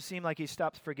sometimes seem like He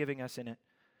stops forgiving us in it?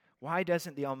 Why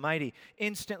doesn't the Almighty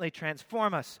instantly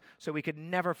transform us so we could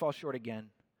never fall short again?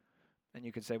 And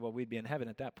you could say, well, we'd be in heaven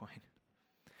at that point.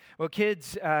 Well,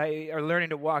 kids are learning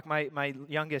to walk. My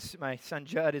youngest, my son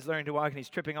Judd, is learning to walk, and he's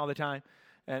tripping all the time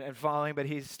and falling, but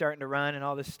he's starting to run and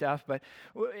all this stuff. But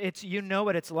you know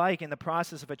what it's like in the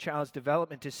process of a child's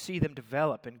development to see them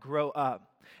develop and grow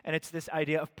up. And it's this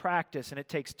idea of practice, and it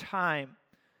takes time.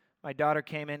 My daughter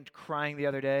came in crying the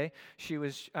other day. She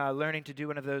was learning to do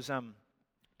one of those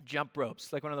jump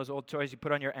ropes, like one of those old toys you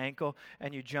put on your ankle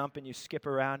and you jump and you skip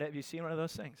around it. Have you seen one of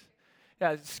those things?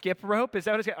 Yeah, skip rope, is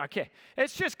that what it's called? Okay,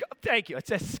 it's just, thank you, it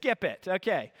says skip it,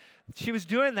 okay. She was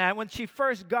doing that. When she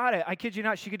first got it, I kid you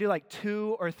not, she could do like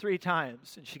 2 or 3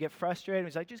 times, and she'd get frustrated, and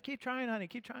he's like, just keep trying, honey,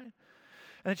 keep trying.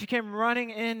 And then she came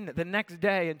running in the next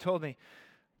day and told me,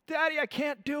 Daddy, I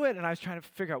can't do it. And I was trying to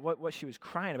figure out what she was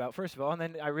crying about, first of all. And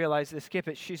then I realized to skip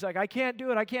it. She's like, I can't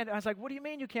do it. I can't. I was like, what do you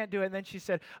mean you can't do it? And then she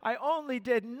said, I only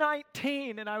did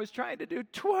 19 and I was trying to do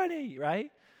 20,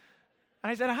 right?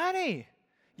 And I said, honey,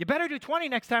 you better do 20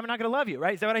 next time. I'm not going to love you,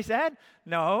 right? Is that what I said?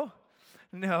 No.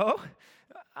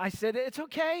 I said, it's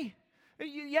okay.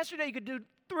 Yesterday you could do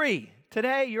 3.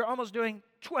 Today you're almost doing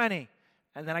 20.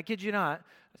 And then I kid you not,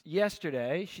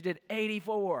 yesterday she did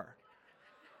 84.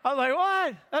 I was like,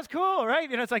 what? That's cool, right?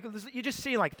 You know, it's like, you just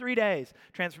see like 3 days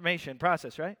transformation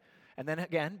process, right? And then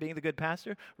again, being the good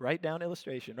pastor, write down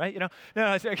illustration, right? You know,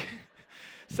 no, it's like,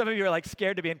 some of you are like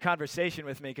scared to be in conversation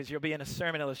with me because you'll be in a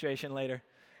sermon illustration later.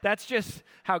 That's just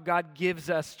how God gives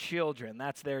us children.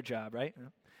 That's their job, right?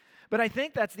 But I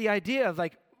think that's the idea of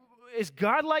like, is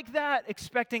God like that,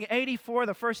 expecting 84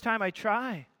 the first time I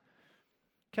try?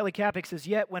 Kelly Kapic says,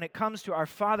 yet when it comes to our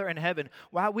Father in heaven,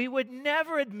 while we would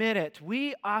never admit it,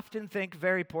 we often think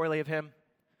very poorly of Him.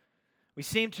 We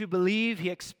seem to believe He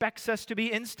expects us to be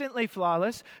instantly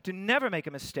flawless, to never make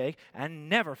a mistake, and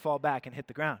never fall back and hit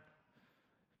the ground.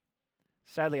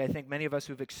 Sadly, I think many of us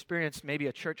who've experienced maybe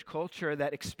a church culture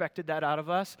that expected that out of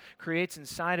us creates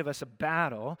inside of us a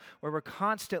battle where we're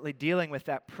constantly dealing with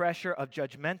that pressure of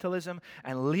judgmentalism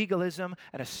and legalism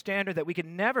and a standard that we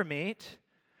can never meet,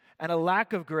 and a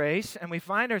lack of grace, and we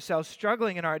find ourselves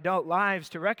struggling in our adult lives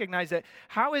to recognize that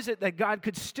how is it that God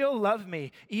could still love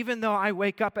me even though I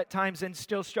wake up at times and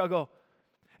still struggle?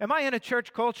 Am I in a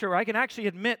church culture where I can actually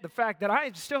admit the fact that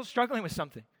I'm still struggling with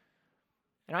something?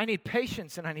 And I need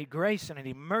patience, and I need grace, and I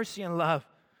need mercy and love.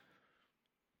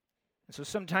 And so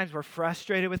sometimes we're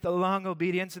frustrated with the long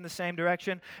obedience in the same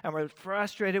direction, and we're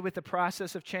frustrated with the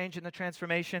process of change and the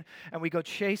transformation, and we go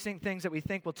chasing things that we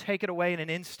think will take it away in an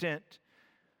instant.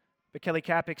 But Kelly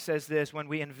Kapic says this, when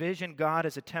we envision God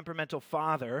as a temperamental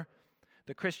father,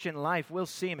 the Christian life will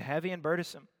seem heavy and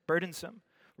burdensome,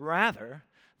 rather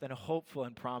than hopeful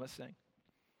and promising.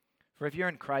 For if you're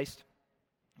in Christ,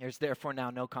 there's therefore now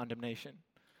no condemnation.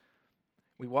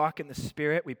 We walk in the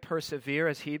Spirit, we persevere,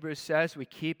 as Hebrews says, we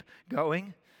keep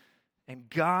going, and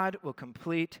God will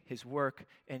complete His work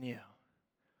in you.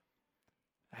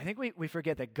 I think we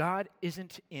forget that God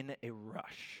isn't in a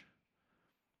rush.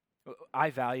 I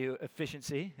value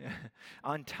efficiency,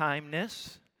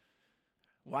 on-timeness,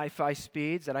 Wi-Fi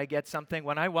speeds, that I get something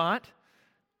when I want.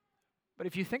 But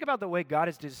if you think about the way God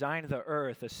has designed the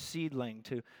earth, a seedling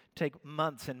to take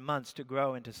months and months to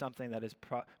grow into something that is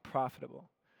profitable.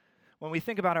 When we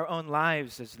think about our own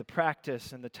lives as the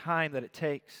practice and the time that it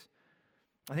takes,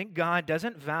 I think God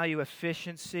doesn't value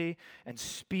efficiency and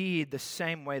speed the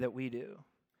same way that we do.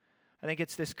 I think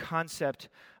it's this concept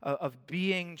of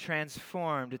being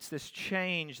transformed. It's this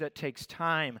change that takes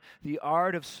time, the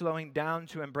art of slowing down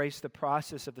to embrace the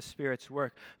process of the Spirit's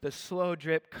work, the slow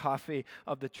drip coffee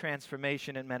of the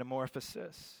transformation and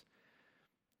metamorphosis.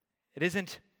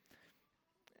 Isn't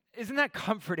that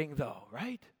comforting though,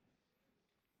 right?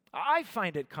 I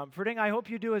find it comforting. I hope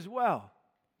you do as well.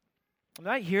 I'm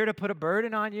not here to put a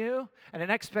burden on you and an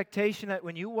expectation that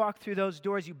when you walk through those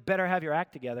doors, you better have your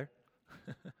act together.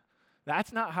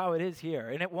 That's not how it is here,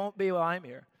 and it won't be while I'm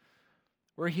here.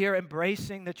 We're here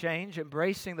embracing the change,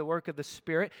 embracing the work of the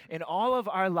Spirit in all of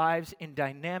our lives in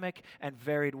dynamic and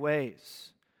varied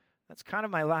ways. That's kind of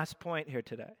my last point here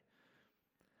today.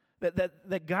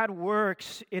 That God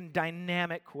works in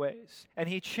dynamic ways, and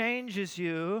He changes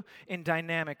you in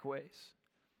dynamic ways.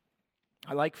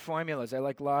 I like formulas, I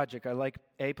like logic, I like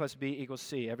A plus B equals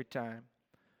C every time.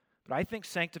 But I think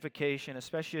sanctification,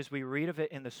 especially as we read of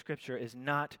it in the Scripture, is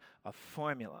not a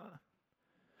formula.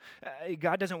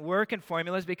 God doesn't work in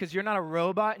formulas because you're not a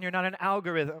robot and you're not an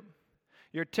algorithm.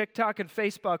 Your TikTok and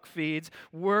Facebook feeds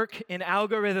work in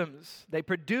algorithms. They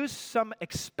produce some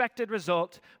expected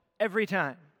result every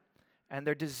time, and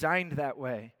they're designed that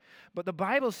way. But the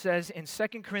Bible says in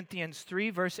 2 Corinthians 3,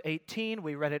 verse 18,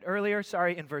 we read it earlier,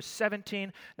 in verse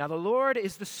 17, now the Lord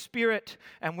is the Spirit,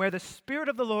 and where the Spirit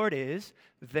of the Lord is,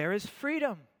 there is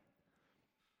freedom.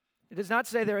 It does not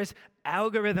say there is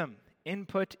algorithm,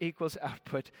 input equals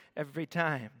output every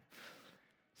time.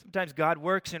 Sometimes God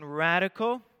works in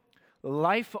radical,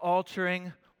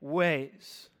 life-altering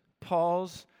ways.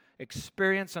 Paul's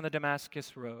experience on the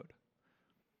Damascus Road.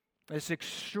 This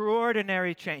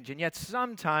extraordinary change. And yet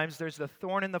sometimes there's the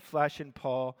thorn in the flesh in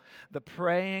Paul, the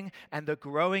praying and the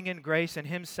growing in grace, and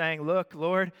him saying, look,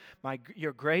 Lord,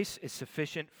 your grace is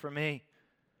sufficient for me.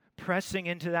 Pressing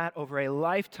into that over a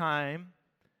lifetime,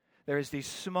 there is these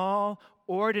small,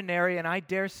 ordinary, and I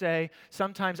dare say,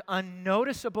 sometimes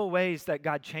unnoticeable ways that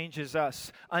God changes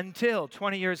us until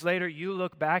 20 years later you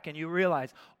look back and you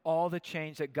realize all the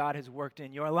change that God has worked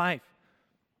in your life.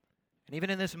 And even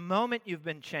in this moment, you've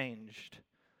been changed.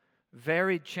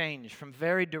 Varied change from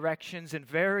varied directions in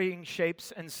varying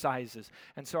shapes and sizes.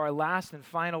 And so our last and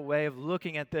final way of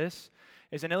looking at this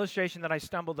is an illustration that I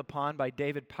stumbled upon by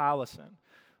David Powlison.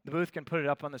 The booth can put it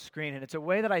up on the screen, and it's a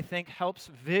way that I think helps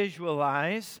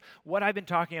visualize what I've been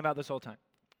talking about this whole time.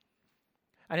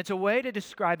 And it's a way to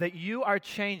describe that you are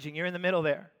changing. You're in the middle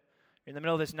there. You're in the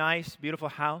middle of this nice, beautiful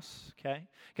house, okay?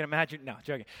 You can imagine, no,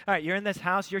 joking. All right, you're in this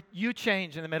house, you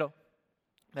change in the middle.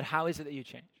 But how is it that you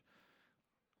change?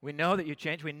 We know that you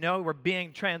change. We know we're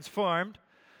being transformed.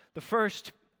 The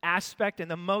first aspect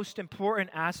and the most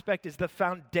important aspect is the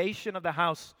foundation of the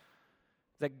house,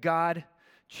 that God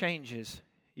changes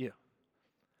you.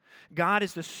 God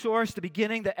is the source, the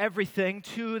beginning, the everything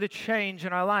to the change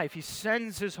in our life. He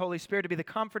sends His Holy Spirit to be the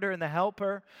comforter and the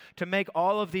helper to make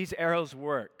all of these arrows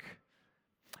work.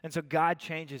 And so God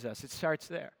changes us. It starts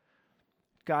there.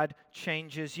 God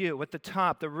changes you. With the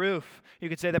top, the roof, you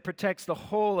could say that protects the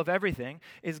whole of everything,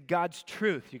 is God's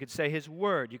truth. You could say His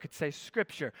Word. You could say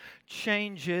Scripture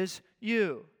changes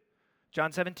you.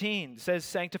 John 17 says,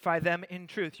 sanctify them in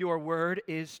truth. Your word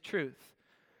is truth.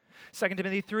 2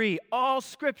 Timothy 3, all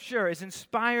Scripture is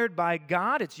inspired by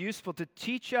God. It's useful to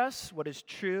teach us what is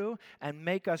true and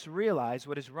make us realize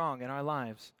what is wrong in our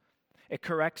lives. It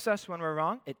corrects us when we're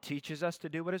wrong. It teaches us to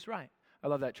do what is right. I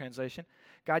love that translation.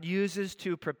 God uses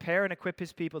to prepare and equip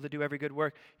His people to do every good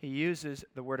work. He uses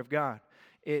the Word of God.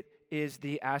 It is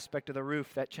the aspect of the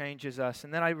roof that changes us.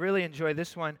 And then I really enjoy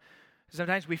this one.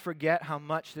 Sometimes we forget how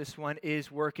much this one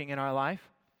is working in our life.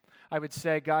 I would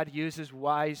say God uses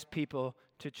wise people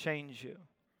to change you.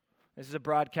 This is a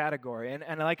broad category.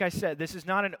 And like I said, this is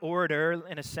not an order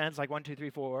in a sense like 1, 2, 3,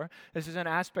 4. This is an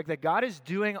aspect that God is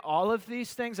doing all of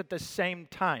these things at the same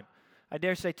time. I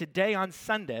dare say today on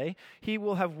Sunday, He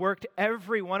will have worked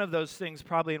every one of those things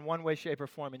probably in one way, shape, or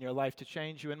form in your life to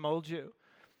change you and mold you.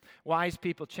 Wise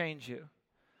people change you.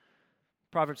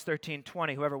 Proverbs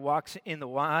 13:20, whoever walks in the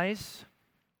wise,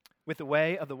 with the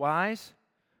way of the wise,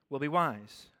 will be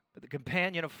wise. But the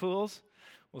companion of fools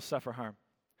will suffer harm.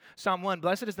 Psalm 1,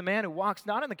 blessed is the man who walks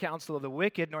not in the counsel of the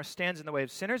wicked, nor stands in the way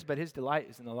of sinners, but his delight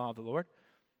is in the law of the Lord.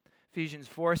 Ephesians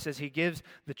 4 says He gives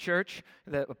the church,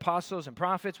 the apostles and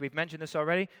prophets, we've mentioned this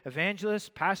already, evangelists,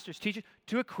 pastors, teachers,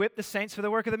 to equip the saints for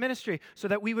the work of the ministry so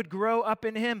that we would grow up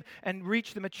in Him and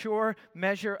reach the mature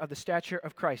measure of the stature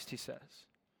of Christ, he says.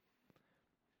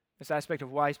 This aspect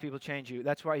of wise people change you.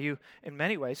 That's why you, in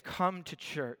many ways, come to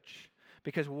church,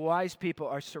 because wise people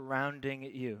are surrounding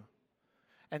you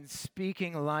and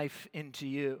speaking life into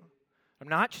you. I'm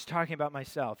not just talking about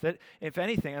myself. That, if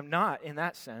anything, I'm not in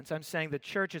that sense. I'm saying the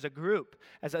church as a group,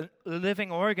 as a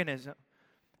living organism,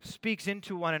 speaks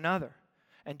into one another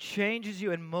and changes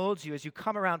you and molds you as you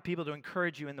come around people to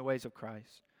encourage you in the ways of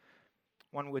Christ.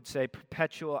 One would say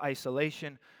perpetual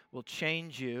isolation will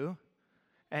change you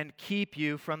and keep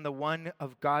you from the one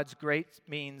of God's great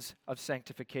means of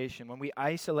sanctification. When we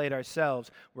isolate ourselves,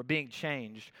 we're being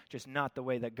changed, just not the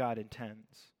way that God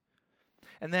intends.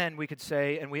 And then we could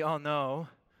say, and we all know,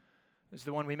 is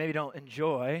the one we maybe don't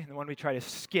enjoy, the one we try to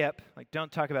skip, like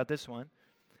don't talk about this one.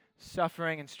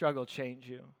 Suffering and struggle change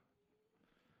you.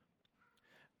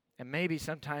 And maybe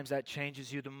sometimes that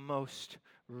changes you the most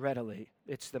readily.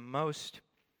 It's the most,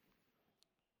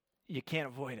 you can't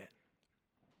avoid it.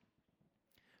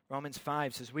 Romans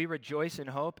 5 says, we rejoice in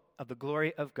hope of the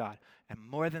glory of God. And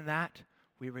more than that,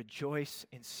 we rejoice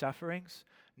in sufferings,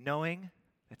 knowing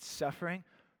that suffering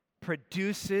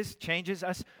changes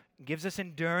us, gives us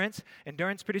endurance.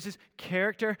 Endurance produces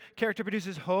character. Character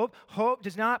produces hope. Hope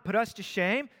does not put us to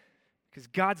shame because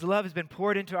God's love has been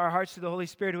poured into our hearts through the Holy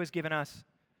Spirit who has given us.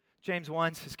 James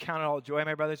 1 says, count it all joy,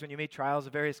 my brothers, when you meet trials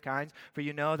of various kinds, for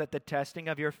you know that the testing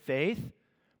of your faith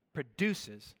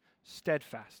produces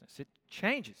steadfastness. It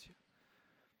changes you.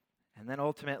 And then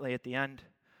ultimately at the end,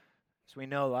 as we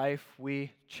know life,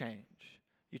 we change.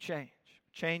 You change.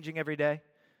 Changing every day.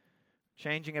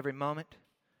 Changing every moment.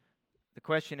 The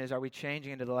question is, are we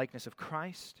changing into the likeness of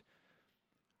Christ?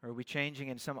 Or are we changing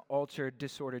in some altered,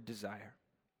 disordered desire?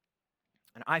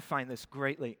 And I find this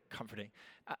greatly comforting.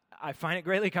 I find it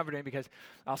greatly comforting because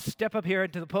I'll step up here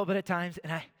into the pulpit at times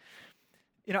and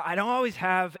I don't always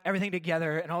have everything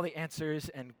together and all the answers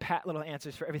and pat little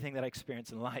answers for everything that I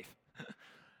experience in life.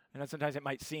 Sometimes it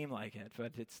might seem like it,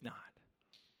 but it's not.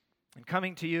 And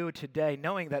coming to you today,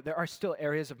 knowing that there are still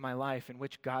areas of my life in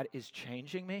which God is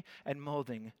changing me and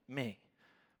molding me.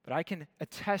 But I can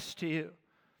attest to you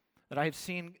that I have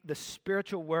seen the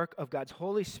spiritual work of God's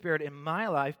Holy Spirit in my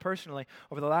life personally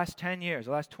over the last 10 years,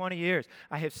 the last 20 years.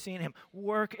 I have seen Him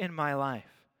work in my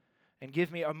life and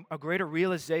give me a greater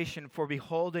realization for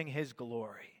beholding His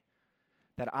glory,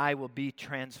 that I will be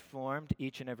transformed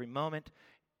each and every moment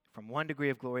from one degree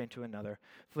of glory into another.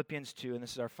 Philippians 2, and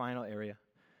this is our final area.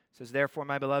 It says, therefore,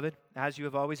 my beloved, as you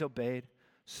have always obeyed,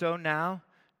 so now,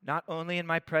 not only in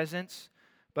my presence,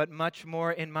 but much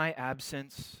more in my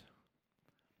absence.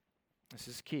 This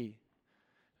is key.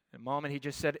 The moment he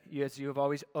just said, as you have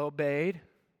always obeyed,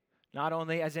 not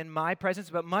only as in my presence,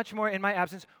 but much more in my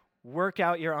absence, work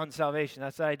out your own salvation.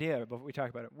 That's the idea before we talk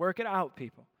about it. Work it out,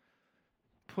 people.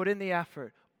 Put in the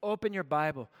effort. Open your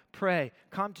Bible. Pray.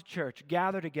 Come to church.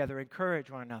 Gather together. Encourage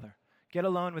one another. Get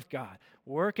alone with God.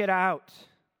 Work it out.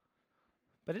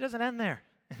 But it doesn't end there.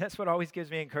 That's what always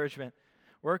gives me encouragement.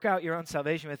 Work out your own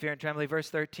salvation with fear and trembling. Verse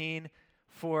 13,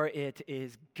 for it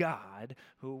is God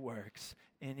who works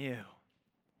in you.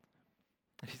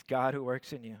 It is God who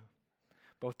works in you,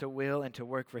 both to will and to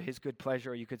work for His good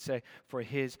pleasure, or you could say for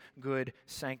His good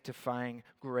sanctifying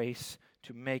grace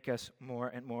to make us more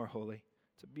and more holy.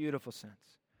 It's a beautiful sense.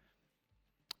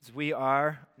 As we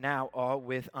are now all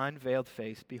with unveiled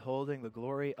face, beholding the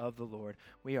glory of the Lord,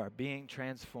 we are being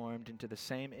transformed into the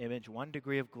same image, one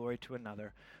degree of glory to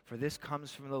another. For this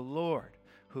comes from the Lord,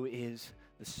 who is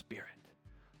the Spirit.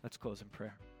 Let's close in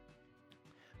prayer.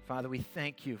 Father, we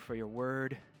thank you for your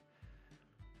word.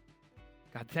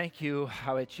 God, thank you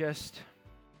how it just,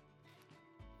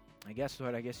 I guess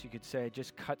you could say, it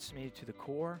just cuts me to the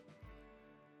core.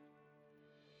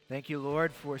 Thank you,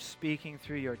 Lord, for speaking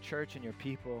through your church and your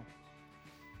people.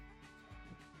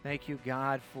 Thank you,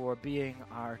 God, for being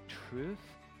our truth.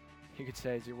 You could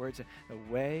say, as your word says, the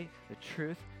way, the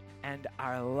truth, and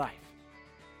our life.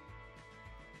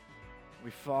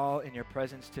 We fall in your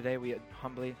presence today. We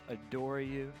humbly adore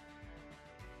you.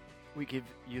 We give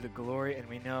you the glory, and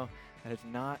we know that it's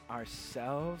not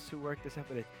ourselves who work this out,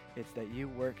 but it's that you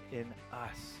work in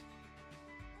us,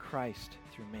 Christ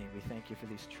through me. We thank you for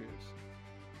these truths.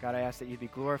 God, I ask that you'd be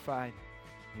glorified,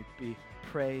 you'd be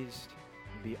praised,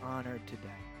 you'd be honored today.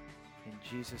 In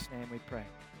Jesus' name we pray.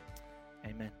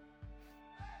 Amen.